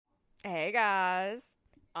Hey guys.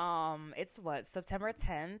 It's what, September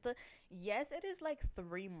 10th? Yes, it is like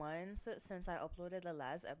 3 months since I uploaded the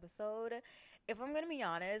last episode. If I'm gonna be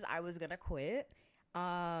honest, I was gonna quit.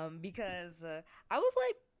 Because I was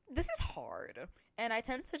like, this is hard. And I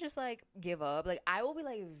tend to just like give up. Like I will be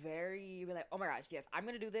like be like, oh my gosh, yes, I'm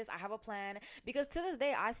gonna do this. I have a plan. Because to this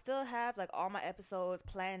day I still have like all my episodes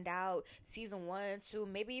planned out, season one, two,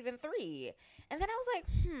 maybe even three. And then I was like,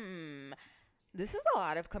 this is a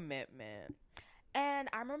lot of commitment. And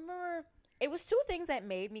I remember it was two things that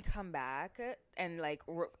made me come back and like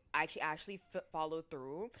follow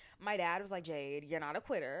through. My dad was like, "Jade, you're not a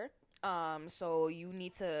quitter. So you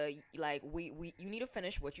need to like we you need to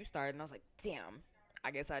finish what you started." And I was like, "Damn,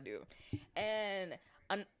 I guess I do." And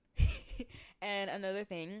un- and another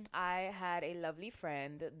thing, I had a lovely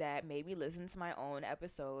friend that made me listen to my own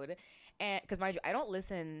episode, and because mind you, I don't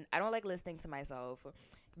like listening to myself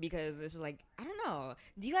because it's just like I don't know.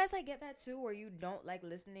 Do you guys like get that too, where you don't like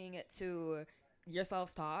listening to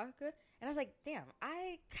yourself talk? And I was like, damn,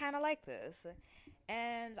 I kind of like this.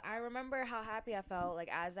 And I remember how happy I felt like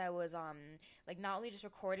as I was like not only just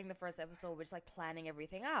recording the first episode, but just like planning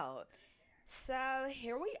everything out. So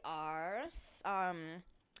here we are.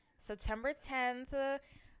 September 10th.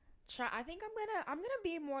 I think I'm gonna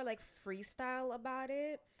be more like freestyle about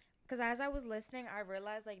it. Cause as I was listening, I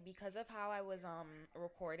realized like because of how I was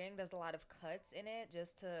recording, there's a lot of cuts in it.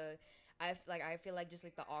 I feel like just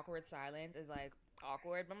like the awkward silence is like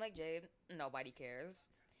awkward. But I'm like, Jade, nobody cares.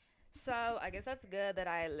 So I guess that's good that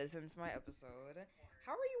I listened to my episode.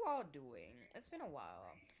 How are you all doing? It's been a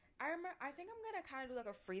while. I think I'm gonna kind of do like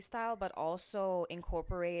a freestyle, but also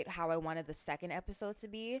incorporate how I wanted the second episode to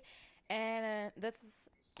be. And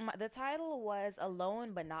the title was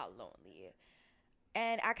Alone but Not Lonely.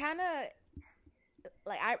 And I kind of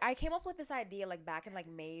I came up with this idea like back in like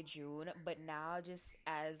May, June, but now just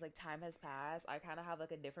as like time has passed, I kind of have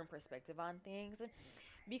like a different perspective on things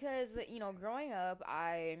because growing up,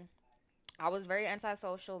 I was very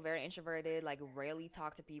antisocial, very introverted, like rarely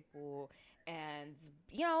talk to people. And,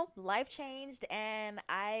 life changed and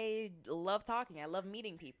I love talking. I love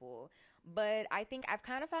meeting people. But I think I've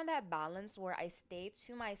kind of found that balance where I stay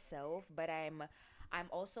to myself, but I'm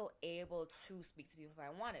also able to speak to people if I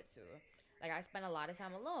wanted to. Like I spend a lot of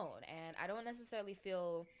time alone and I don't necessarily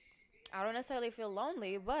feel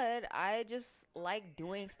lonely, but I just like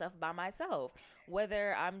doing stuff by myself.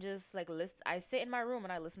 Whether I'm just like I sit in my room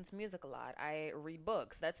and I listen to music a lot. I read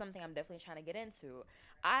books. That's something I'm definitely trying to get into.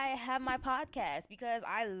 I have my podcast because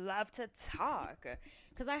I love to talk.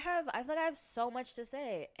 Cuz I feel like I have so much to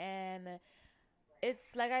say and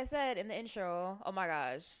it's like I said in the intro. Oh my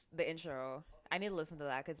gosh, the intro. I need to listen to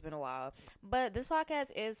that cuz it's been a while. But this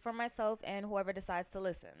podcast is for myself and whoever decides to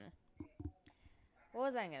listen. What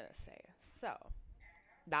was I going to say? So,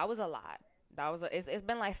 that was a lot. It's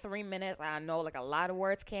been like 3 minutes. I know like a lot of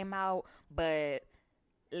words came out, but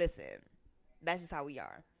listen, that's just how we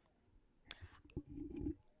are.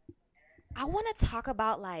 I want to talk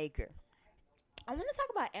about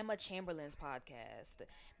Emma Chamberlain's podcast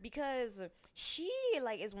because she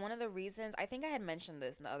like is one of the reasons I think I had mentioned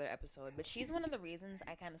this in the other episode, but she's one of the reasons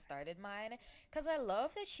I kind of started mine because I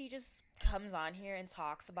love that she just comes on here and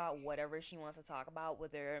talks about whatever she wants to talk about,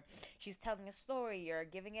 whether she's telling a story or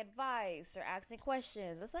giving advice or asking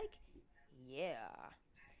questions. It's like, yeah.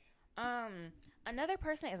 Another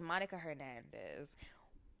person is Monica Hernandez.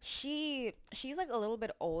 She's like a little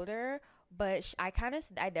bit older, but I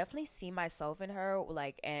definitely see myself in her,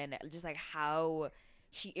 like, and just like how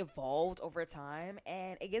she evolved over time,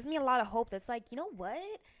 and it gives me a lot of hope. That's like, you know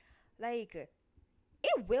what, like it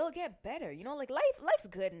will get better. Like life's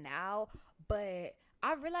good now, but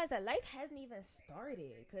I realized that life hasn't even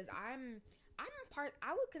started because I'm part.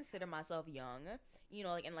 I would consider myself young,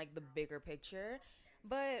 like in like the bigger picture,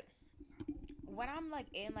 but when I'm like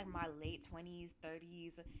in like my late 20s,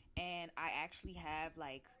 30s, and I actually have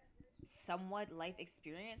like somewhat life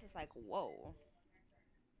experience, it's like, whoa.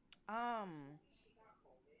 Um,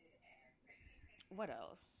 what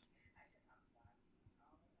else?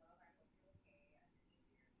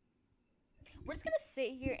 We're just gonna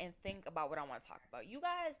sit here and think about what I want to talk about. You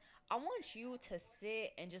guys, I want you to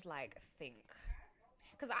sit and just like think.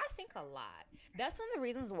 Because I think a lot. That's one of the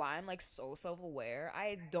reasons why I'm like so self aware.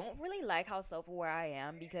 I don't really like how self aware I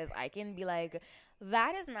am because I can be like,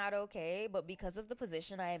 that is not okay. But because of the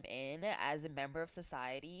position I am in as a member of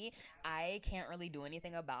society, I can't really do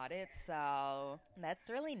anything about it. So that's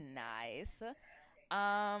really nice.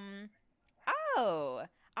 Um, oh,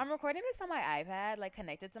 I'm recording this on my iPad, like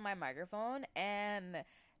connected to my microphone, and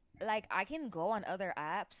like I can go on other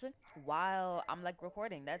apps while I'm like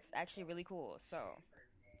recording. That's actually really cool. So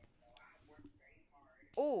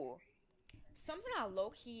Oh, something I low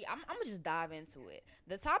key, I'm gonna just dive into it.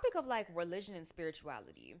 The topic of like religion and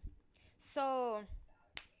spirituality. So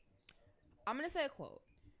I'm gonna say a quote.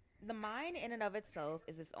 The mind in and of itself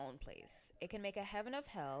is its own place. It can make a heaven of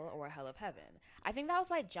hell or a hell of heaven. I think that was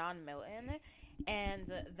by John Milton,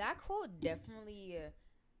 and that quote definitely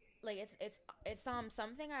like it's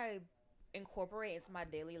something I incorporate into my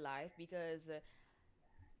daily life because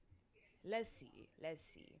let's see.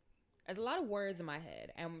 There's a lot of words in my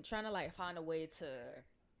head, and I'm trying to like find a way to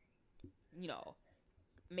you know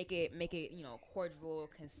make it cordial,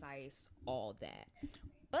 concise, all that.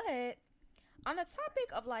 But on the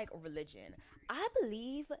topic of like religion, I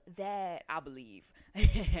believe I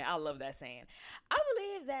love that saying. I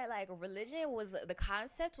believe that like religion was the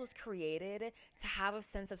concept was created to have a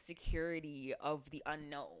sense of security of the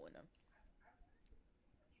unknown.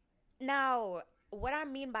 Now, what I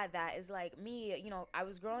mean by that is like me, I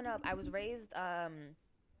was growing up, I was raised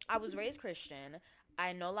Christian.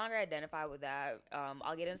 I no longer identify with that.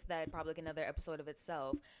 I'll get into that in probably like another episode of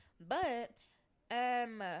itself. But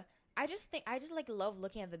um I just like love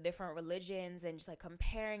looking at the different religions and just like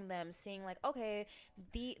comparing them, seeing like, okay,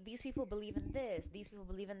 these people believe in this, these people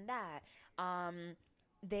believe in that.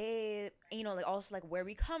 They like also like where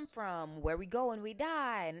we come from, where we go when we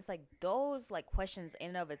die, and it's like those like questions in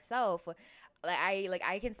and of itself,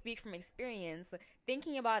 I can speak from experience.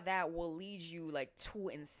 Thinking about that will lead you like to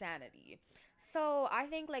insanity. So I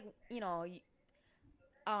think like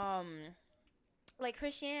um like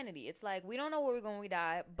Christianity, it's like we don't know where we're going when we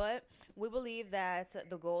die, but we believe that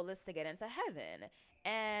the goal is to get into heaven,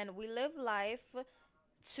 and we live life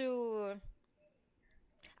to.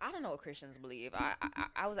 I don't know what Christians believe.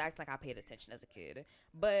 I was acting like I paid attention as a kid,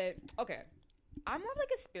 but okay. I'm more of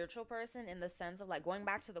like a spiritual person in the sense of like going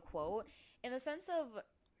back to the quote, in the sense of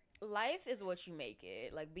life is what you make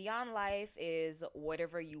it. Like beyond life is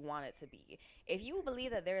whatever you want it to be. If you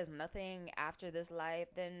believe that there is nothing after this life,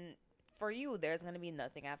 then for you there's going to be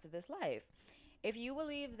nothing after this life. If you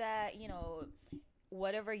believe that,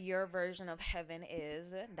 whatever your version of heaven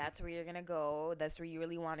is, that's where you're going to go, that's where you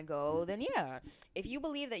really want to go, then yeah. If you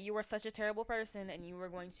believe that you were such a terrible person and you were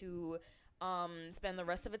going to spend the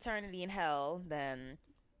rest of eternity in hell, then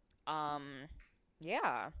um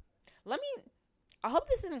yeah. Let me I hope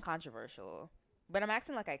this isn't controversial, but I'm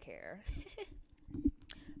acting like I care.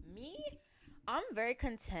 Me, I'm very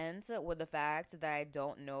content with the fact that I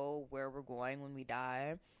don't know where we're going when we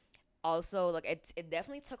die. Also, like it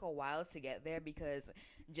definitely took a while to get there because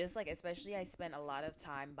just like especially I spent a lot of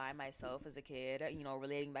time by myself as a kid,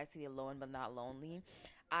 relating back to the alone but not lonely.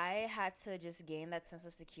 I had to just gain that sense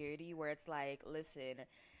of security where it's like, listen,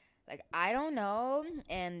 like I don't know,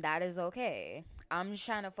 and that is okay. I'm just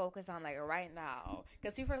trying to focus on like right now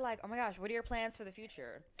because people are like, oh my gosh, what are your plans for the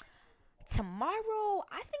future? Tomorrow,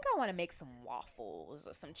 I think I want to make some waffles,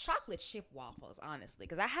 some chocolate chip waffles, honestly,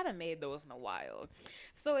 because I haven't made those in a while.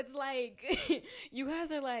 So it's like, you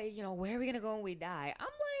guys are like, where are we going to go when we die? I'm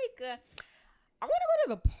like, I want to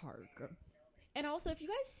go to the park. And also, if you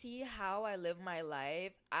guys see how I live my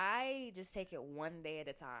life, I just take it one day at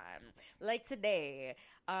a time. Like today,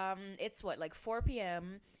 it's what, like 4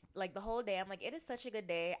 p.m. Like the whole day, I'm like, it is such a good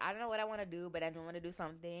day. I don't know what I want to do, but I do want to do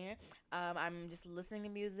something. I'm just listening to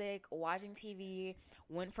music, watching TV,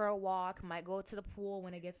 went for a walk, might go to the pool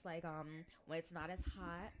when it gets like when it's not as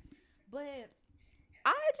hot. But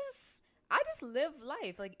I just live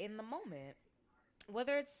life like in the moment.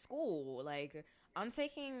 Whether it's school, like I'm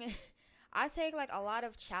taking I take like a lot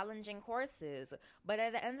of challenging courses, but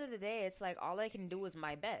at the end of the day, it's like all I can do is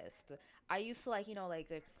my best. I used to like,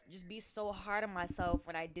 just be so hard on myself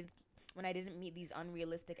when I didn't meet these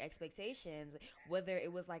unrealistic expectations, whether it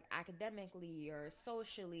was like academically or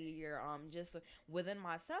socially or just within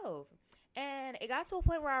myself. And it got to a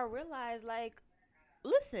point where I realized like,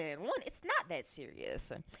 listen, one, it's not that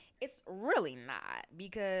serious. It's really not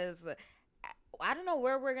because I don't know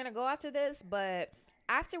where we're gonna go after this, but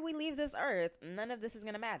after we leave this earth, none of this is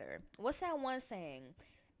gonna matter. What's that one saying?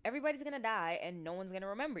 Everybody's gonna die and no one's gonna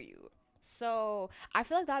remember you. So I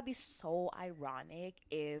feel like that'd be so ironic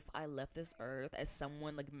if I left this earth as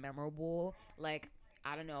someone like memorable, like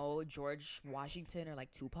I don't know, George Washington or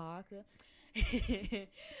like Tupac.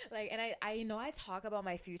 Like, and I know I talk about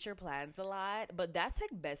my future plans a lot, but that's like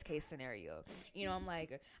best case scenario. I'm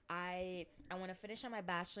like, I want to finish on my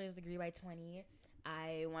bachelor's degree by 20.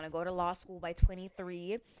 I want to go to law school by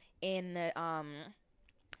 23. In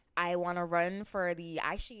I want to run for the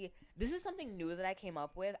actually this is something new that I came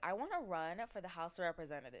up with. I want to run for the House of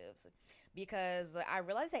Representatives because I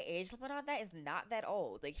realize that age limit on that is not that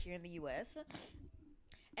old, like here in the US.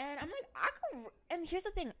 And I'm like, and here's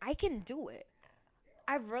the thing, I can do it.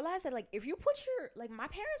 I've realized that, like, if you put your, like, my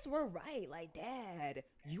parents were right. Like, Dad,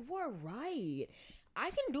 you were right. I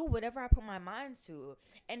can do whatever I put my mind to.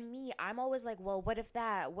 And me, I'm always like, well, what if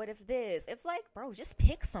that? What if this? It's like, bro, just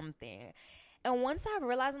pick something. And once I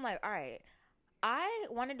realize, I'm like, all right, I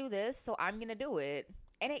want to do this, so I'm going to do it.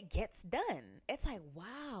 And it gets done. It's like,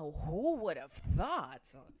 wow, who would have thought?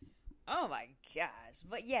 Oh my gosh.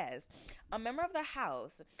 But yes, a member of the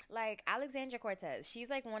house, like Alexandria Cortez, she's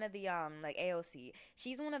like one of the like AOC.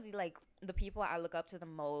 She's one of the like the people I look up to the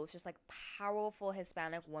most, just like powerful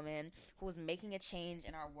Hispanic woman who's making a change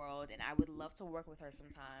in our world, and I would love to work with her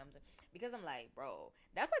sometimes because I'm like, bro,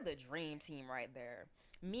 that's like the dream team right there.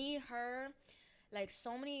 Me, her, like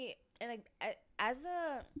so many, and like as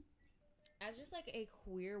just like a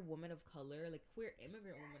queer woman of color, like queer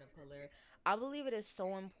immigrant woman of color, I believe it is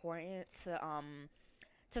so important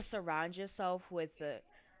to surround yourself with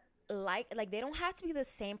like they don't have to be the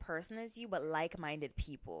same person as you, but like-minded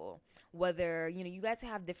people. Whether you guys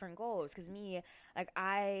have different goals. Because me, like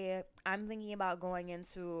I'm thinking about going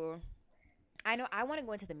into. I know I want to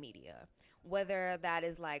go into the media, whether that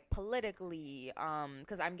is like politically,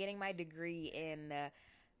 because I'm getting my degree in.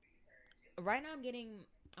 Right now,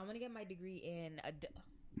 I want to get my degree in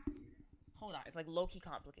hold on, it's like low key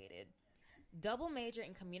complicated. Double major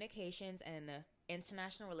in communications and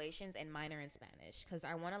international relations and minor in Spanish because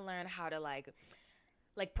I want to learn how to like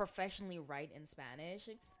professionally write in Spanish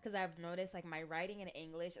because I've noticed like my writing in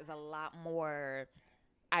English is a lot more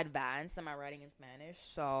advanced than my writing in Spanish.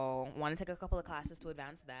 So want to take a couple of classes to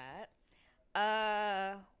advance that.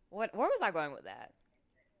 Where was I going with that?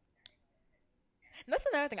 That's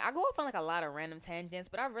another thing. I go off on like a lot of random tangents,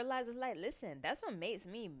 but I realize it's like, listen, that's what makes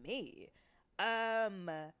me me.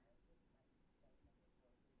 Um,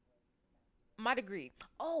 my degree.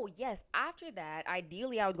 Oh yes. After that,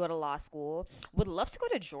 ideally, I would go to law school. Would love to go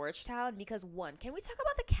to Georgetown because one, can we talk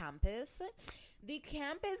about the campus? The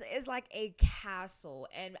campus is like a castle,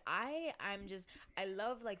 and I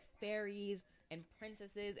love like fairies and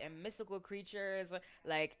princesses and mystical creatures.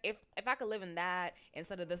 Like if I could live in that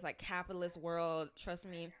instead of this like capitalist world, trust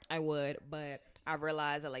me, I would. But I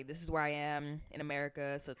realized that like this is where I am in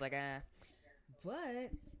America, so it's like but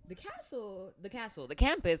the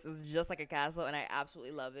campus is just like a castle, and I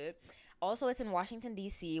absolutely love it. Also, it's in Washington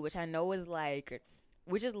D.C., which I know is like,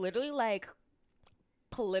 which is literally like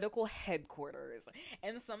political headquarters,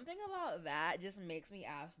 and something about that just makes me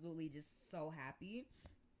absolutely just so happy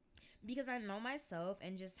because I know myself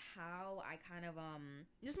and just how I kind of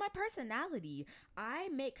just my personality. I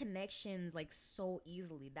make connections like so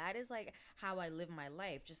easily. That is like how I live my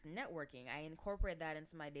life, just networking. I incorporate that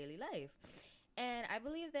into my daily life. And I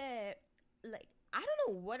believe that like I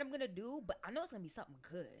don't know what I'm going to do, but I know it's going to be something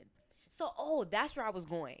good. So, oh, that's where I was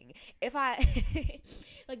going. If I,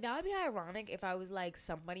 like, that would be ironic if I was, like,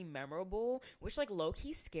 somebody memorable, which, like,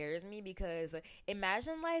 low-key scares me because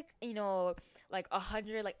imagine, like, like,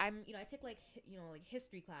 100, like, I take, like, like,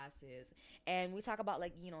 history classes, and we talk about,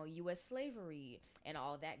 like, U.S. slavery and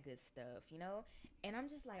all that good stuff. And I'm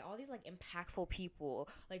just, like, all these, like, impactful people,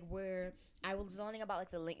 like, where I was learning about,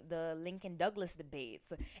 like, the Lincoln Douglas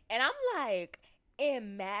debates, and I'm, like,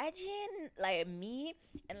 imagine like me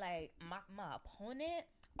and like my opponent,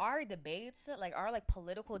 our debates, like our like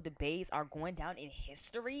political debates are going down in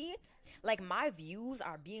history, like my views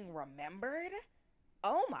are being remembered.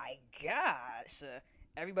 Oh my gosh,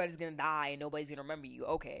 everybody's gonna die and nobody's gonna remember you.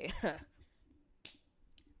 Okay.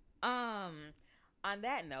 um on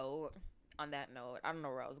that note I don't know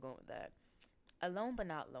where I was going with that. Alone but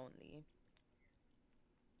not lonely.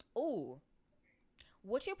 Oh,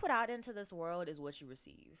 what you put out into this world is what you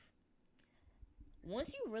receive.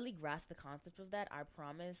 Once you really grasp the concept of that, I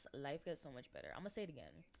promise life gets so much better. I'm gonna say it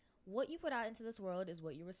again. What you put out into this world is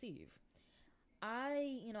what you receive.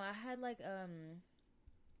 I had like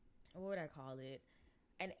what would I call it?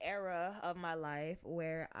 An era of my life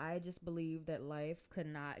where I just believed that life could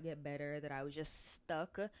not get better, that I was just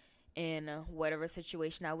stuck in whatever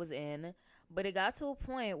situation I was in. But it got to a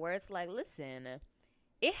point where it's like, listen,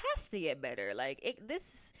 it has to get better. Like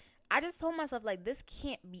I just told myself like this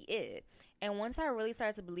can't be it. And once I really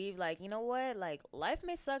started to believe like, you know what, like life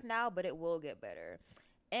may suck now, but it will get better.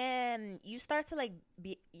 And you start to like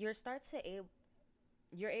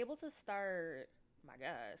you're able to start, my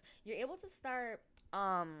gosh, you're able to start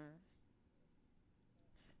my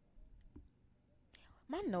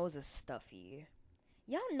nose is stuffy.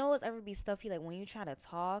 Y'all nose ever be stuffy like when you try to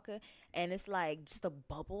talk and it's like just the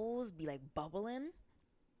bubbles be like bubbling?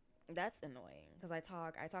 That's annoying because I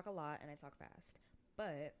talk a lot and I talk fast.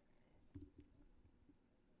 But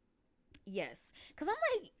Yes, because I'm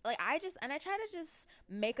I try to just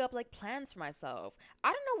make up like plans for myself.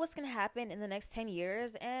 I don't know what's gonna happen in the next 10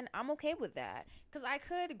 years, and I'm okay with that. Because I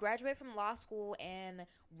could graduate from law school and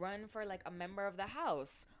run for like a member of the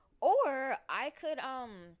House, or I could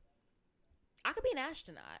be an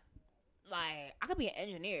astronaut. Like I could be an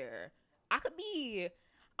engineer. I could be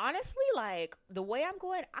honestly like the way I'm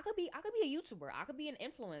going. I could be a YouTuber. I could be an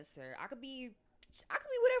influencer. I could be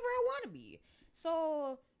whatever I want to be.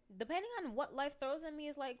 So depending on what life throws at me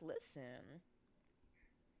is like, listen,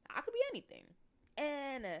 I could be anything.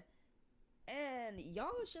 And y'all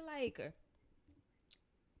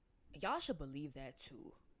should believe that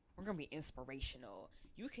too. We're gonna be inspirational.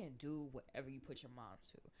 You can do whatever you put your mind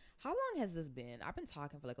to. How long has this been? I've been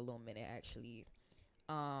talking for like a little minute actually.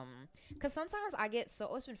 Cause sometimes I get so,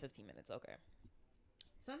 oh, it's been 15 minutes, okay.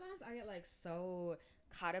 Sometimes I get like so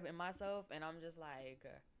caught up in myself and I'm just like,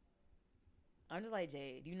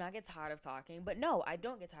 Jay, do you not get tired of talking? But no, I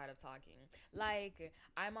don't get tired of talking. Like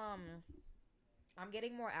I'm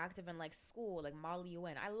getting more active in like school, like Model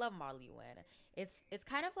UN. I love Model UN. It's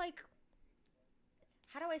kind of like,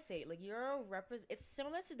 how do I say it? Like it's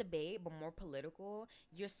similar to debate but more political.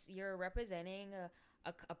 You're representing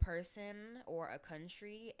a person or a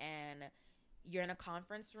country, and you're in a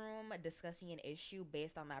conference room discussing an issue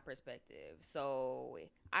based on that perspective. So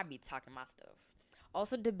I be talking my stuff.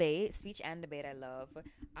 Also, debate, speech and debate, I love.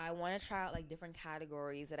 I want to try out like different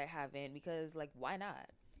categories that I have in because, like, why not?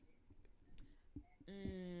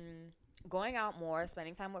 Going out more,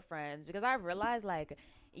 spending time with friends because I realized like,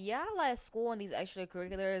 yeah, like school and these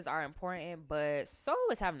extracurriculars are important, but so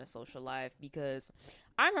is having a social life because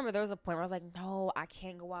I remember there was a point where I was like, no, I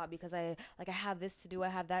can't go out because I have this to do, I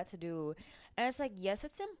have that to do. And it's like, yes,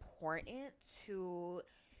 it's important to,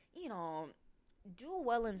 you know, do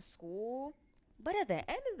well in school, but at the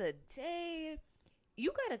end of the day,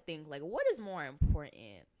 you got to think like what is more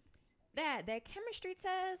important? That chemistry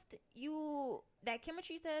test,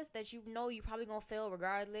 that you know you probably gonna fail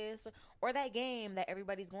regardless, or that game that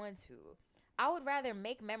everybody's going to. I would rather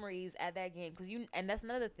make memories at that game because and that's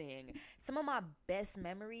another thing. Some of my best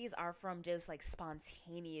memories are from just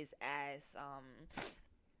spontaneous as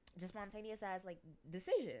like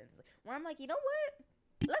decisions where I'm like, you know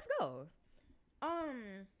what, let's go.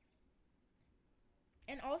 Um,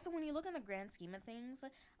 and also, when you look in the grand scheme of things,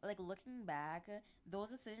 like looking back, those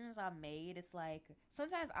decisions I've made, it's like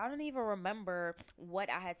sometimes I don't even remember what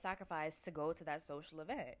I had sacrificed to go to that social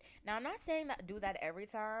event. Now, I'm not saying that do that every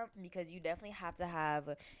time because you definitely have to have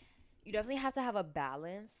a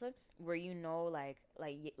balance where you know like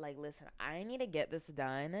listen, I need to get this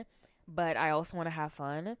done, but I also want to have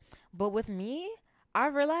fun. But with me, I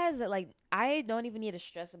realized that like I don't even need to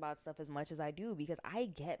stress about stuff as much as I do because I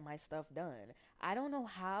get my stuff done. I don't know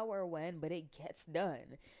how or when, but it gets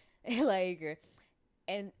done. Like,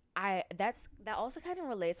 and that also kind of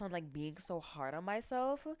relates on like being so hard on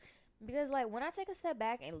myself because like when I take a step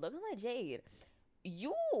back and look at like Jade,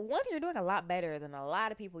 you're doing a lot better than a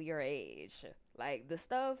lot of people your age. Like the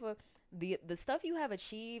stuff you have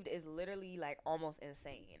achieved is literally like almost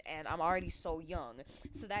insane, and I'm already so young.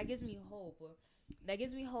 So that gives me hope. That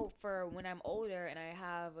gives me hope for when I'm older and I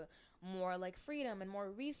have more like freedom and more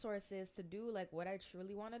resources to do like what I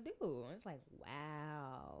truly want to do. It's like,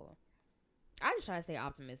 wow. I just try to stay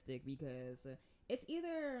optimistic because it's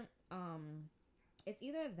either it's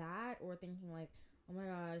either that or thinking like, oh my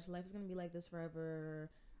gosh, life is gonna be like this forever.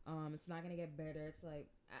 It's not gonna get better. It's like,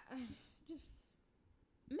 just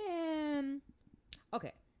man.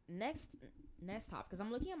 Okay, next top because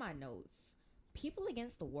I'm looking at my notes. People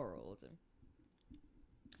against the world.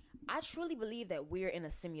 I truly believe that we're in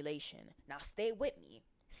a simulation. Now, stay with me.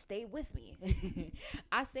 Stay with me.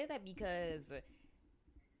 I say that because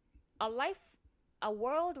a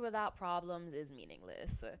world without problems is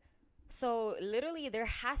meaningless. So, literally, there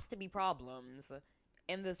has to be problems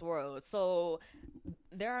in this world. So,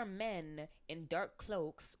 there are men in dark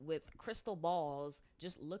cloaks with crystal balls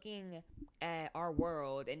just looking at our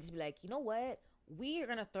world and just be like, you know what? We are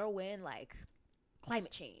going to throw in like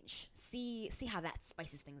climate change. See how that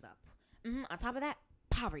spices things up. On top of that,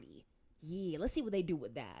 poverty. Yeah, let's see what they do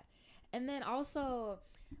with that. And then also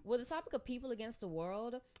with the topic of people against the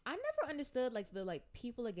world, I never understood like the like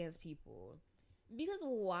people against people. Because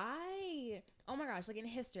why? Oh my gosh, like in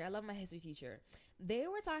history, I love my history teacher. They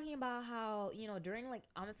were talking about how, during like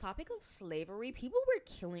on the topic of slavery, people were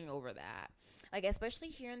killing over that. Like especially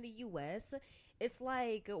here in the US, it's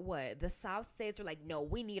like what? The South states are like, no,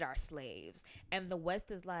 we need our slaves. And the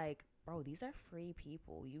West is like, bro, these are free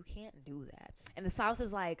people. You can't do that. And the South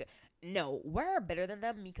is like, no, we're better than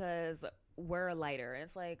them because we're lighter. And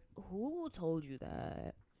it's like, who told you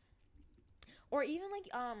that? or even like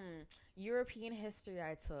European history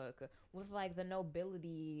I took with like the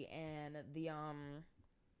nobility and the I'm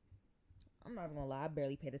not even gonna lie, I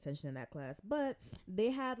barely paid attention in that class. But they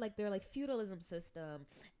had like their like feudalism system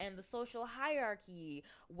and the social hierarchy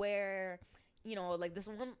where, like this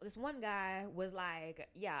one guy was like,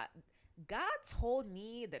 yeah, God told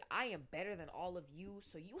me that I am better than all of you,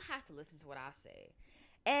 so you have to listen to what I say.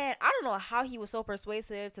 And I don't know how he was so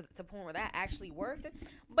persuasive to the point where that actually worked,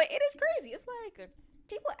 but it is crazy. It's like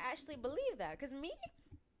people actually believe that. Cause me,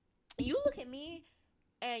 you look at me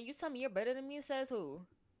and you tell me you're better than me, says who?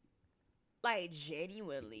 Like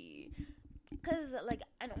genuinely. Cause like,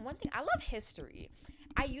 and one thing, I love history.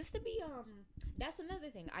 I used to be that's another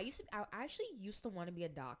thing. I actually used to want to be a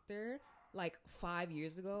doctor like 5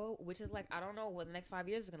 years ago, which is like, I don't know what the next 5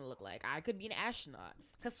 years is gonna look like. I could be an astronaut.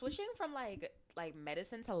 Cause switching from like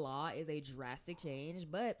medicine to law is a drastic change,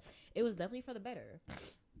 but it was definitely for the better.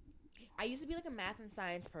 I used to be like a math and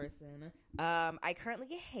science person. I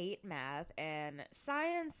currently hate math and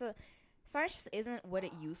science. Science just isn't what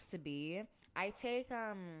it used to be. I take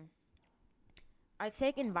I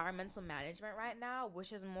take environmental management right now,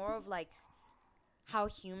 which is more of like how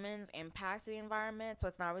humans impact the environment. So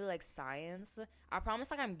it's not really like science. I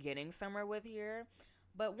promise like I'm getting somewhere with here.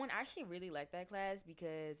 But one, I actually really like that class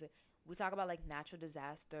because we talk about like natural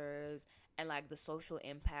disasters and like the social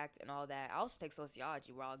impact and all that. I also take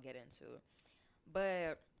sociology, where I'll get into.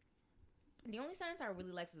 But the only science I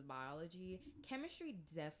really liked is biology. Chemistry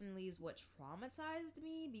definitely is what traumatized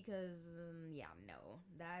me because, yeah, no.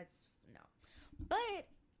 That's, no. But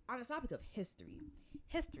on the topic of history,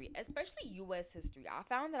 especially U.S. history, I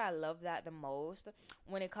found that I love that the most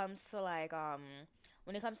when it comes to like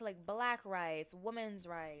black rights, women's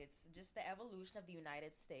rights, just the evolution of the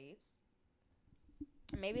United States.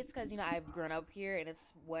 Maybe it's because I've grown up here and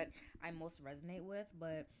it's what I most resonate with,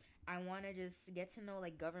 but I want to just get to know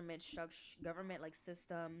like government structure, government like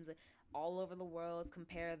systems all over the world,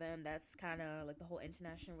 compare them. That's kind of like the whole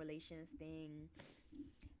international relations thing.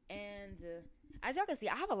 And as y'all can see,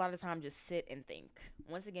 I have a lot of time to just sit and think.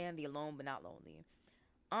 Once again, the alone but not lonely.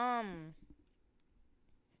 Um,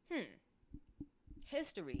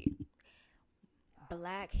 history,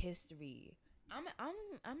 Black history. I'm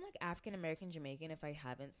like African American Jamaican if I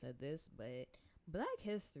haven't said this, but Black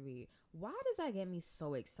history. Why does that get me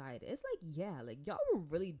so excited? It's like, yeah, like y'all were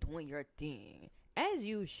really doing your thing as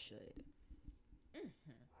you should. Mm.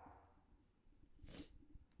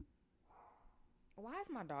 Why is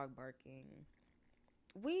my dog barking?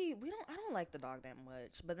 We don't I don't like the dog that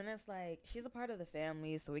much, but then it's like she's a part of the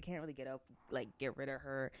family, so we can't really get rid of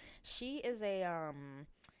her. She is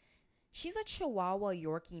she's a Chihuahua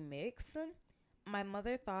Yorkie mix. My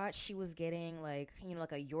mother thought she was getting like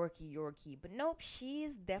like a Yorkie, but nope,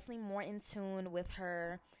 she's definitely more in tune with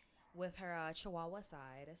her Chihuahua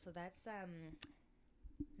side. So that's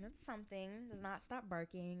something. Does not stop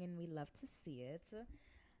barking, and we love to see it.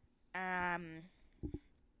 Um.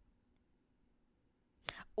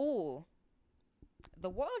 Ooh, the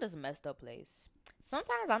world is a messed up place.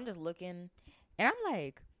 Sometimes I'm just looking, and I'm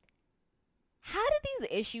like, how did these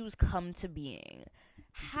issues come to being?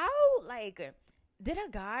 How, like, did a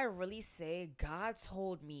guy really say God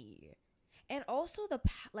told me? And also the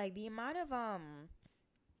amount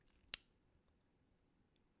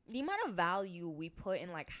of value we put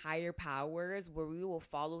in like higher powers where we will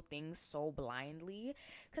follow things so blindly.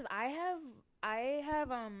 Cuz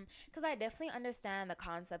cuz I definitely understand the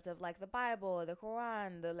concept of like the Bible, the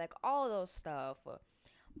Quran, the like all those stuff.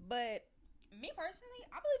 But me personally,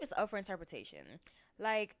 I believe it's up for interpretation.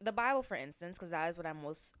 Like the Bible, for instance, because that is what I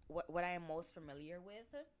am most familiar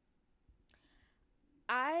with.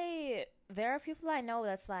 There are people I know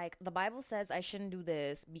that's like, the Bible says I shouldn't do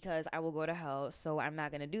this because I will go to hell, so I'm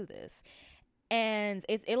not gonna do this. And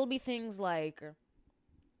it'll be things like,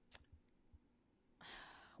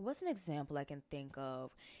 what's an example I can think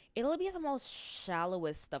of? It'll be the most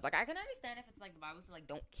shallowest stuff. Like I can understand if it's like the Bible says like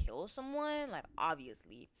don't kill someone, like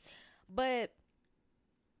obviously. But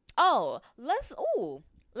let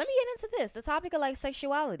me get into this. The topic of like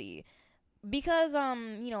sexuality. Because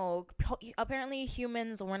apparently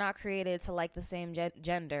humans were not created to like the same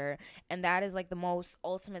gender, and that is like the most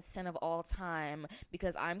ultimate sin of all time,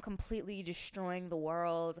 because I'm completely destroying the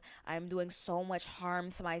world. I'm doing so much harm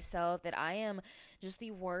to myself that I am just the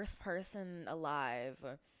worst person alive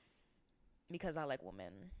because I like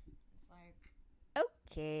women. It's like,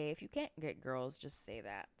 okay, if you can't get girls, just say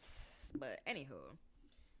that. But anywho,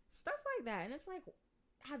 stuff like that. And it's like,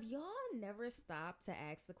 have y'all never stopped to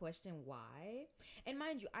ask the question why? And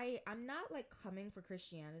mind you, I'm not like coming for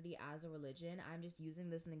Christianity as a religion. I'm just using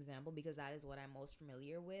this as an example because that is what I'm most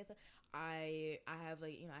familiar with. I have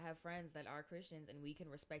like, I have friends that are Christians and we can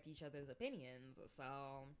respect each other's opinions. So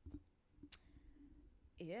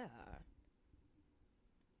yeah.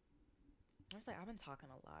 I was like, I've been talking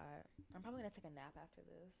a lot. I'm probably gonna take a nap after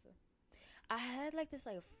this. I had like this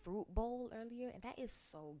like fruit bowl earlier, and that is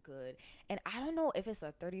so good. And I don't know if it's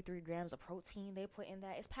a 33 grams of protein they put in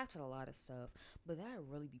that. It's packed with a lot of stuff, but that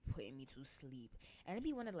really be putting me to sleep, and it'd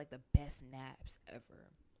be one of like the best naps ever.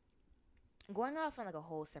 Going off on like a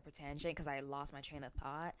whole separate tangent because I lost my train of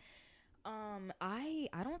thought. I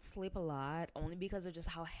don't sleep a lot only because of just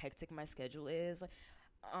how hectic my schedule is.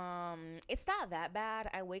 It's not that bad.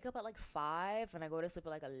 I wake up at like 5 and I go to sleep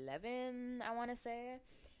at like 11, I want to say,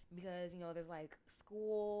 because there's like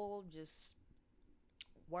school, just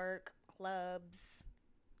work, clubs,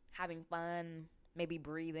 having fun, maybe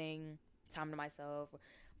breathing, time to myself.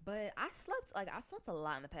 But I slept a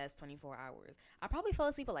lot in the past 24 hours. I probably fell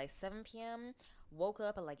asleep at like 7 p.m., woke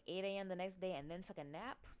up at like 8 a.m. the next day, and then took a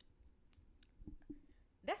nap.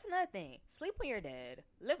 That's another thing. Sleep when you're dead.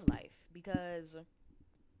 Live life because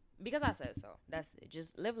I said so. That's it.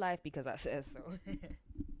 Just live life because I said so.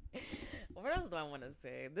 What else do I want to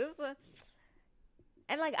say?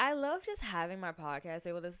 And like I love just having my podcast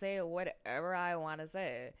able to say whatever I want to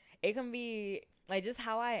say. It can be like just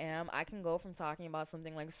how I am. I can go from talking about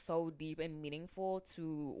something like so deep and meaningful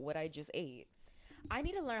to what I just ate. I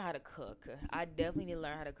need to learn how to cook. I definitely need to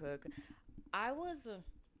learn how to cook. I was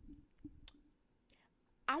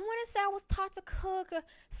I want to say I was taught to cook.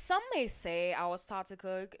 Some may say I was taught to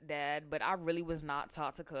cook, Dad, but I really was not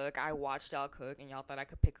taught to cook. I watched y'all cook, and y'all thought I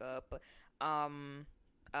could pick up. Um,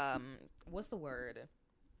 what's the word?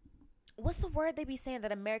 What's the word they be saying?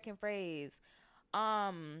 That American phrase.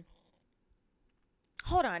 Um,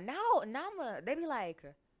 hold on. They be like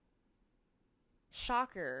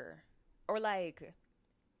shocker or like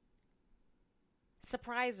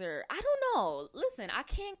surpriser. I don't know. Listen, I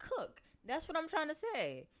can't cook. That's what I'm trying to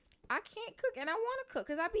say. I can't cook and I want to cook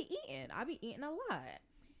because I be eating. I be eating a lot.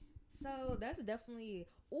 So that's definitely.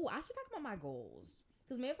 Oh, I should talk about my goals.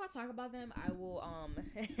 Because maybe if I talk about them, I will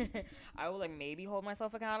I will like maybe hold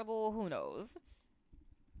myself accountable. Who knows?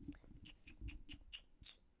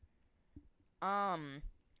 Um,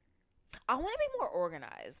 I want to be more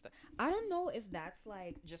organized. I don't know if that's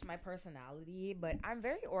like just my personality, but I'm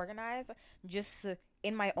very organized just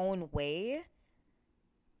in my own way.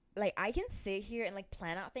 Like I can sit here and like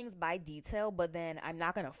plan out things by detail, but then I'm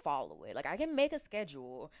not gonna follow it. Like I can make a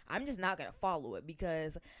schedule, I'm just not gonna follow it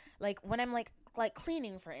because like when I'm like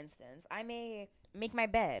cleaning for instance, I may make my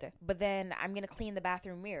bed, but then I'm gonna clean the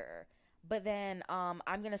bathroom mirror. But then I'm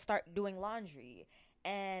gonna start doing laundry,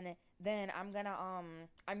 and then I'm gonna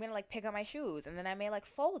like pick up my shoes, and then I may like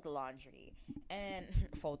fold the laundry and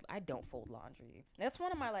fold. I don't fold laundry. That's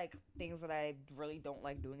one of my like things that I really don't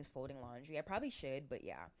like doing is folding laundry. I probably should, but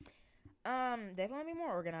yeah. Definitely be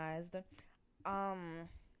more organized. Um,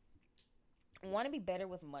 want to be better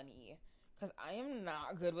with money because I am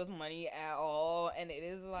not good with money at all, and it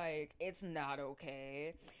is like it's not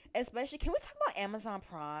okay. Especially, can we talk about Amazon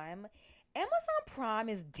Prime? Amazon Prime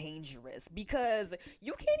is dangerous because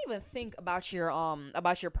you can't even think about your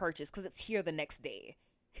purchase because it's here the next day.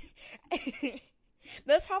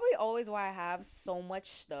 That's probably always why I have so much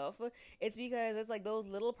stuff. It's because it's like those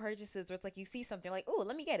little purchases where it's like you see something like, oh,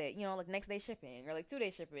 let me get it, like next day shipping or like 2 day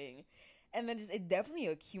shipping. And then just it definitely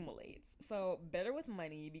accumulates. So better with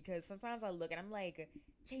money because sometimes I look and I'm like,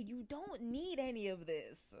 Jay, you don't need any of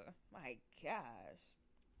this. My gosh.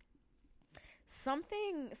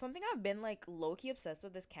 Something I've been like low key obsessed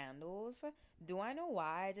with is candles. Do I know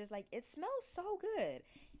why? I just like it smells so good.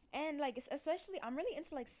 And like especially I'm really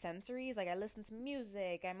into like sensories. Like I listen to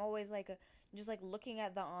music. I'm always like just like looking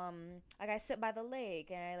at the like I sit by the lake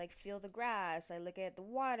and I like feel the grass. I look at the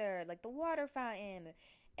water, like the water fountain.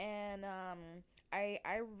 And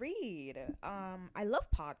I read. I love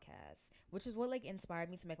podcasts, which is what like inspired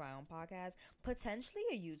me to make my own podcast. Potentially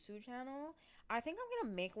a YouTube channel. I think I'm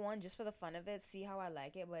gonna make one just for the fun of it, see how I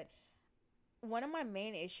like it. But one of my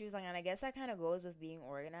main issues, like, and I guess that kind of goes with being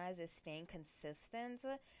organized, is staying consistent.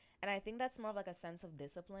 And I think that's more of like a sense of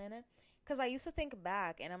discipline. Cause I used to think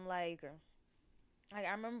back, and I'm like I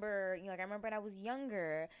remember, like I remember when I was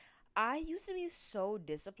younger, I used to be so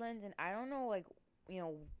disciplined, and I don't know, like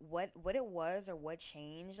what it was or what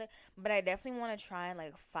changed, but I definitely want to try and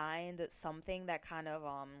like find something that kind of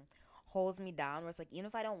holds me down where it's like even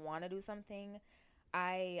if I don't want to do something,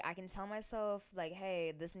 I can tell myself like,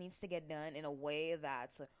 hey, this needs to get done in a way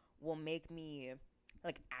that will make me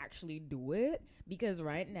like actually do it, because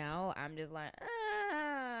right now I'm just like,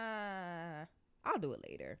 I'll do it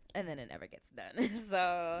later, and then it never gets done. So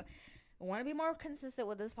I want to be more consistent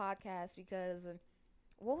with this podcast, because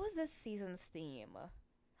what was this season's theme?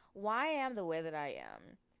 Why I am the way that I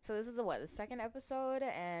am. So this is the second episode,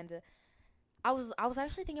 and I was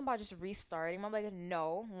actually thinking about just restarting. I'm like,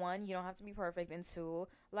 no, one, you don't have to be perfect, and two,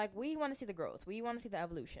 like, we want to see the growth. We want to see the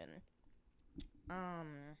evolution.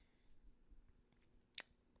 Um,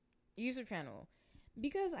 YouTube channel,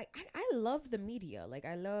 because I love the media. Like,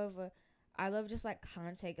 I love just like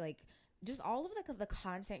content, like just all of the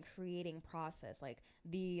content creating process, like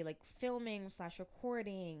the like filming slash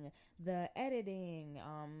recording, the editing,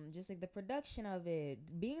 just like the production of it,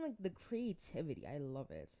 being like the creativity. I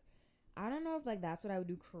love it. I don't know if like that's what I would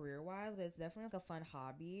do career wise, but it's definitely like a fun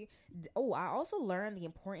hobby. Oh, I also learned the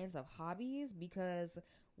importance of hobbies, because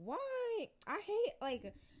why I hate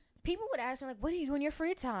like people would ask me like, what do you do in your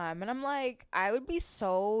free time? And I'm like, I would be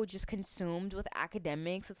so just consumed with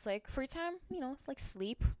academics. It's like free time, it's like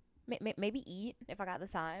sleep, maybe eat if I got the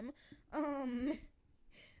time. Um,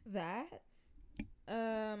 that.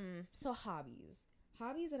 So hobbies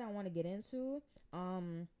that I want to get into.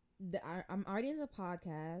 I'm already into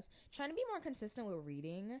podcasts, trying to be more consistent with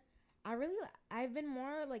reading. I've been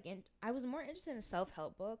more like I was more interested in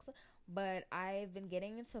self-help books, but I've been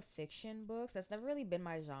getting into fiction books. That's never really been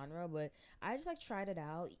my genre, but I just like tried it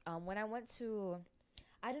out. When I went to,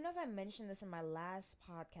 I don't know if I mentioned this in my last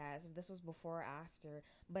podcast, if this was before or after,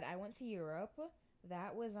 but I went to Europe.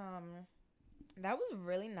 That was that was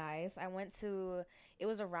really nice. It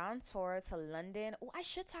was a round tour to London. Oh, I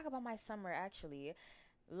should talk about my summer actually.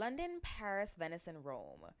 London, Paris, Venice, and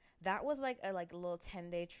Rome. That was like a little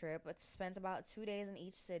 10-day trip. It spent about 2 days in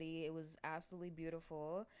each city. It was absolutely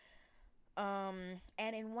beautiful. And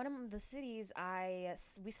in one of the cities,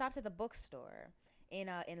 we stopped at the bookstore in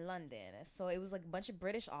London. So it was like a bunch of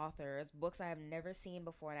British authors, books I have never seen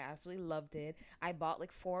before, and I absolutely loved it. I bought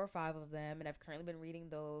like 4 or 5 of them, and I've currently been reading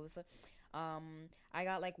those. I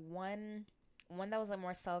got like one that was like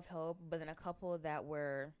more self help, but then a couple that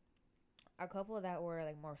were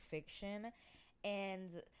like more fiction. And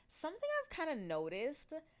something I've kind of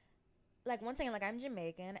noticed, like, once again, like, I'm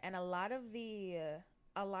Jamaican, and a lot of the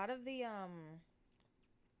a lot of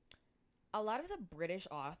the British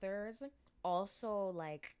authors also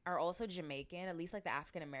like are also Jamaican, at least like the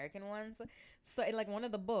African American ones. So in like one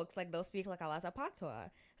of the books, like, they'll speak like a Lata Patois.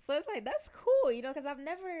 So it's like, that's cool, because I've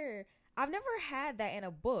never had that in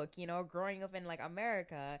a book, growing up in like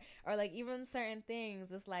America, or like even certain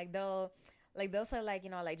things. It's like they'll say like,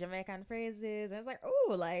 like Jamaican phrases, and it's like,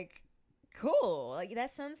 oh, like, cool. Like,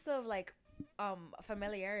 that sense of like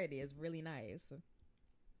familiarity is really nice.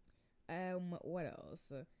 What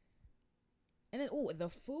else? And then, oh, the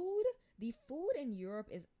food in Europe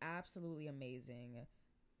is absolutely amazing.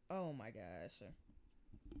 Oh my gosh.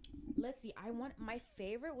 Let's see. My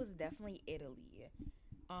favorite was definitely Italy.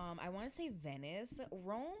 I want to say Venice.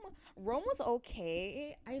 Rome was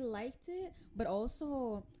okay. I liked it, but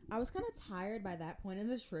also I was kind of tired by that point in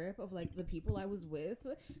the trip of like the people I was with,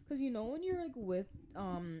 because when you're like with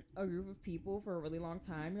a group of people for a really long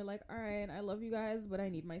time, you're like, all right, I love you guys, but I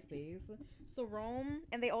need my space. So Rome,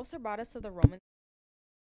 and they also brought us to the Roman.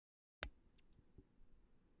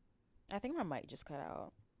 I think my mic just cut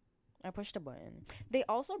out. I pushed a button. They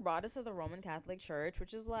also brought us to the Roman Catholic Church,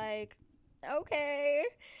 which is like, okay.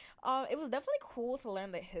 It was definitely cool to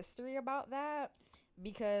learn the history about that,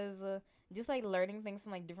 because just like learning things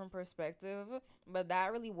from like different perspective, but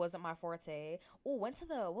that really wasn't my forte. Oh, went to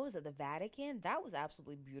what was it, the Vatican? That was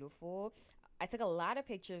absolutely beautiful. I took a lot of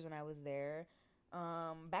pictures when I was there.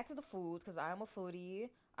 Back to the food, because I'm a foodie.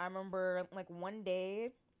 I remember like one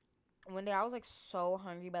day I was like so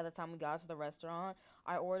hungry by the time we got to the restaurant.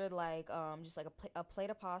 I ordered like just like a plate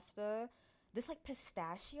of pasta, this like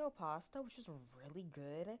pistachio pasta, which was really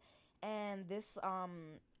good. And this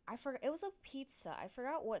I forgot, it was a pizza. I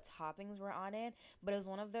forgot what toppings were on it, but it was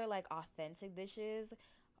one of their like authentic dishes.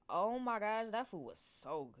 Oh my gosh, that food was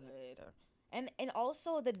so good. And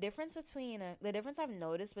also the difference I've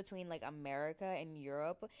noticed between like America and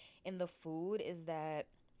Europe in the food is that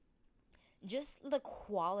just the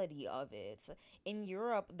quality of it. In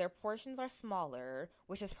Europe, their portions are smaller,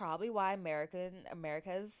 which is probably why America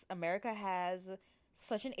has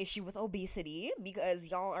such an issue with obesity, because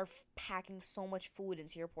y'all are packing so much food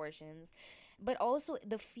into your portions. But also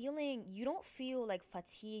the feeling, you don't feel like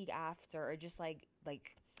fatigue after, or just like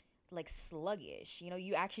sluggish.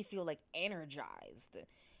 You actually feel like energized.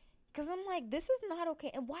 Cause I'm like, this is not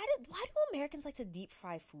okay. And why do Americans like to deep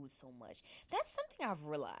fry food so much? That's something I've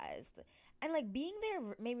realized. And like being there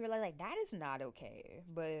made me realize like that is not okay.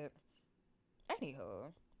 But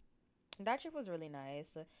anyhow, that trip was really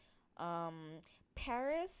nice. Um,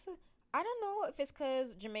 Paris. I don't know if it's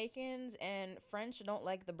because Jamaicans and French don't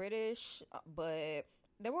like the British, but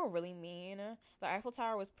they were really mean. The Eiffel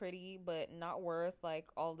Tower was pretty, but not worth like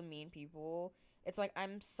all the mean people. It's like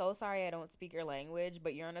I'm so sorry I don't speak your language,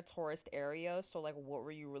 but you're in a tourist area, so like what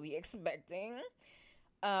were you really expecting?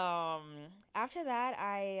 Um, After that,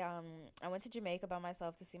 I went to Jamaica by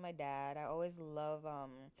myself to see my dad. I always love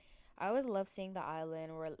seeing the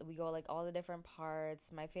island where we go like all the different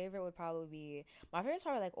parts. My favorite's probably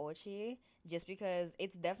like Ochi, just because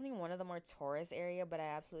it's definitely one of the more tourist area, but I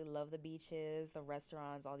absolutely love the beaches, the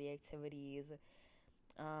restaurants, all the activities.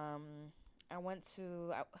 Um, I went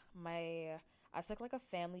to my I took like a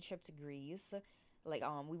family trip to Greece. Like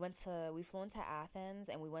we flew into Athens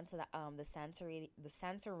and we went to the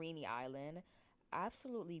Santorini island.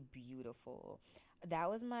 Absolutely beautiful. That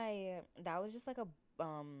was just like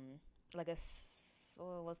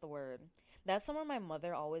what's the word? That's somewhere my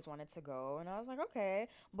mother always wanted to go, and I was like, okay.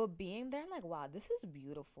 But being there, I'm like, wow, this is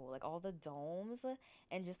beautiful. Like all the domes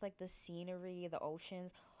and just like the scenery, the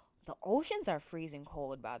oceans. The oceans are freezing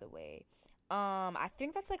cold, by the way. I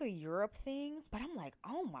think that's like a Europe thing, but I'm like,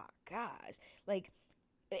 oh my gosh, like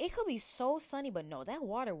it could be so sunny, but no, that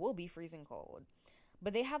water will be freezing cold.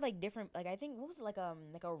 But they have like different, like I think what was it like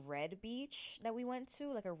a red beach that we went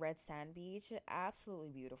to, like a red sand beach, absolutely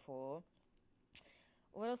beautiful.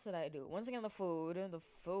 What else did I do? Once again, the food.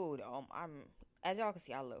 As y'all can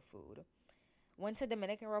see, I love food. Went to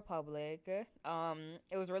Dominican Republic. It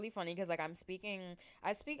was really funny because like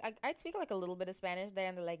I'd speak like a little bit of Spanish there,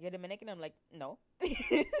 and they're like, "You're Dominican." I'm like, "No,"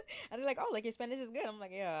 and they're like, "Oh, like your Spanish is good." I'm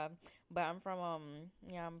like, "Yeah," but I'm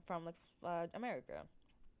from like America.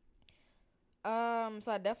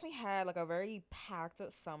 So I definitely had like a very packed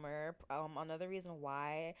summer. Another reason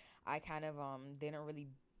why I kind of didn't really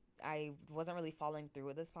I wasn't really following through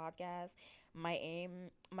with this podcast. My aim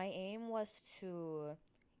was to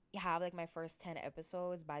have like my first 10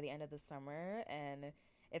 episodes by the end of the summer, and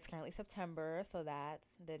it's currently September, so that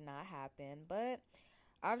did not happen. But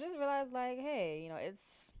I've just realized like, hey,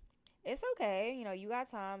 it's okay. You got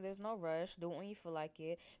time. There's no rush. Do it when you feel like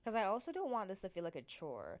it. Because I also don't want this to feel like a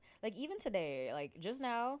chore. Like, even today, like, just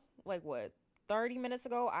now, like, what, 30 minutes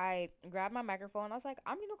ago, I grabbed my microphone. I was like,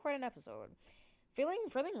 I'm going to record an episode. Feeling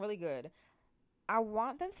really good. I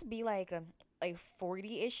want them to be like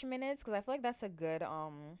 40-ish minutes because I feel like that's a good,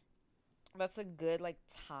 like,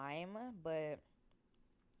 time. But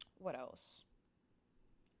what else?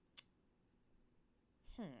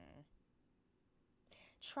 Hmm.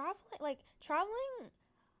 Traveling,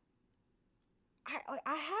 I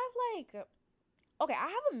have like okay, I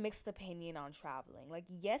have a mixed opinion on traveling. Like,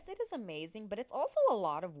 yes, it is amazing, but it's also a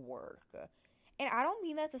lot of work. And I don't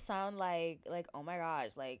mean that to sound like oh my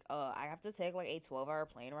gosh, like I have to take like a 12-hour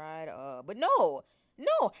plane ride. But no.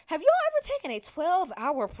 No, have y'all ever taken a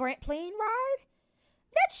 12-hour plane ride?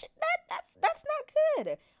 That's not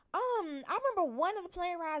good. I remember one of the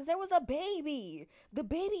plane rides. There was a baby. The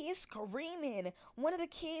baby is screaming. One of the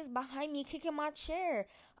kids behind me kicking my chair.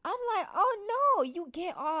 I'm like, oh no! You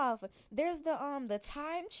get off. There's the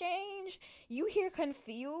time change. You hear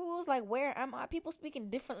confused. Like, where am I? People speaking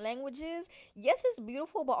different languages. Yes, it's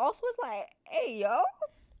beautiful, but also it's like, hey yo.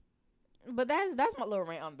 But that's my little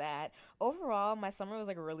rant on that. Overall, my summer was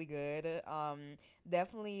like really good.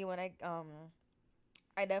 Definitely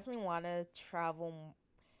I definitely want to travel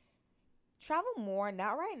more,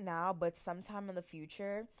 not right now, but sometime in the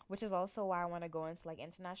future, which is also why I want to go into like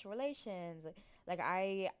international relations. Like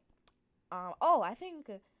oh, I think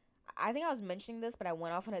I was mentioning this, but I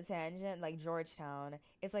went off on a tangent. Like Georgetown,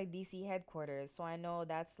 it's like DC headquarters, so I know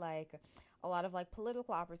that's like a lot of like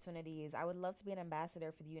political opportunities. I would love to be an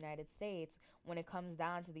ambassador for the United States when it comes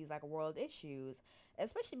down to these like world issues,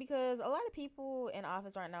 especially because a lot of people in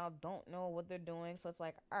office right now don't know what they're doing. So it's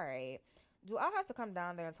like, all right, do I have to come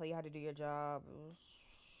down there and tell you how to do your job?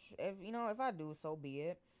 If I do, so be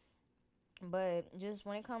it. But just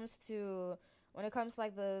when it comes to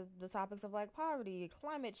like the topics of like poverty,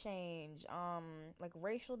 climate change, like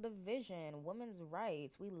racial division, women's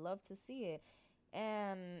rights, we love to see it.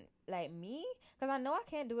 And like me, because I know I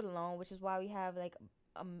can't do it alone, which is why we have like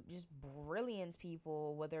just brilliant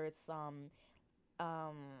people, whether it's um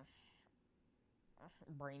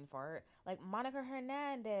brain fart, like Monica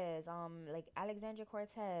Hernandez, like Alexandria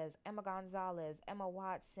Cortez, Emma Gonzalez, Emma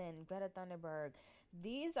Watson, Greta Thunberg.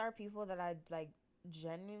 These are people that I like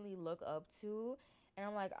genuinely look up to, and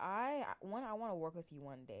I'm like, I want to work with you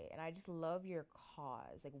one day, and I just love your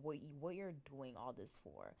cause, like what you're doing all this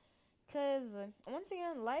for. Cause once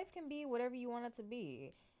again, life can be whatever you want it to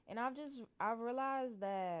be, and I've realized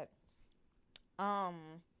that um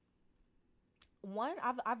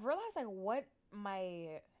I've realized like what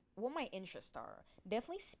my interests are.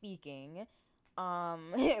 Definitely speaking.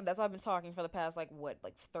 That's why I've been talking for the past like what,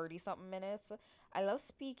 like 30 something minutes. I love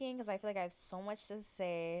speaking because I feel like I have so much to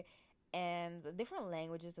say, and different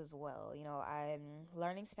languages as well. You know, I'm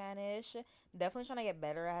learning Spanish, definitely trying to get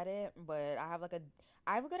better at it, but I have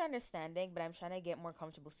a good understanding, but I'm trying to get more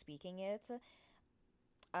comfortable speaking it.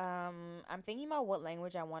 I'm thinking about what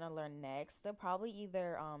language I want to learn next. Probably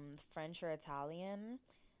either French or Italian.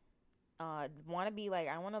 Want to be like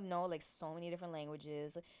I want to know like so many different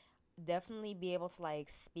languages. Definitely be able to like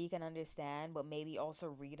speak and understand, but maybe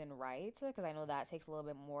also read and write because I know that takes a little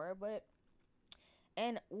bit more. But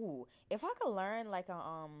and ooh, if I could learn like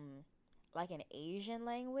an Asian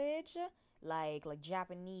language, like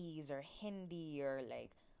Japanese or Hindi or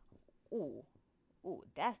like ooh ooh,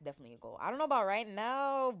 that's definitely a goal. I don't know about right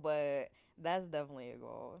now, but that's definitely a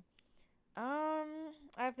goal.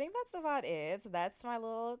 I think that's about it. That's my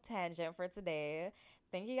little tangent for today.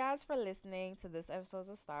 Thank you guys for listening to this episode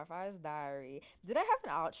of Starfire's Diary. Did I have an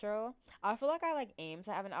outro? I feel like I like aim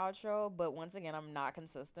to have an outro, but once again, I'm not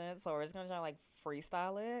consistent, so we're just gonna try to like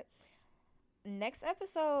freestyle it. Next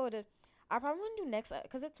episode, I probably gonna do next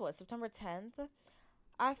because it's what September 10th.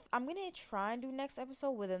 I'm gonna try and do next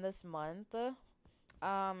episode within this month. Should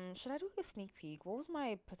I do like a sneak peek? What was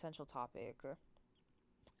my potential topic?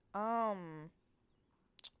 Um,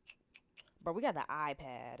 but we got the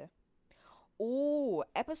iPad. Ooh,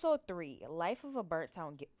 episode 3, Life of a burnt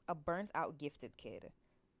out gifted kid.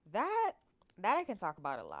 That that I can talk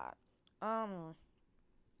about a lot. Um,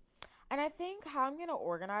 and I think how I'm gonna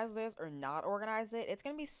organize this or not organize it, it's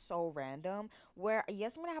gonna be so random. Where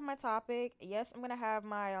yes, I'm gonna have my topic. Yes, I'm gonna have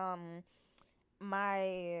my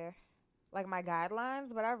like my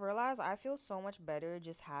guidelines. But I've realized I feel so much better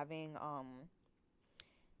just having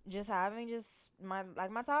just my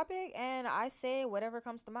topic, and I say whatever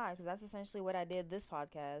comes to mind because that's essentially what I did this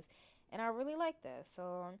podcast, and I really like this.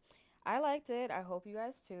 So I liked it. I hope you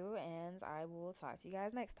guys too, and I will talk to you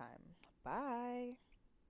guys next time. Bye.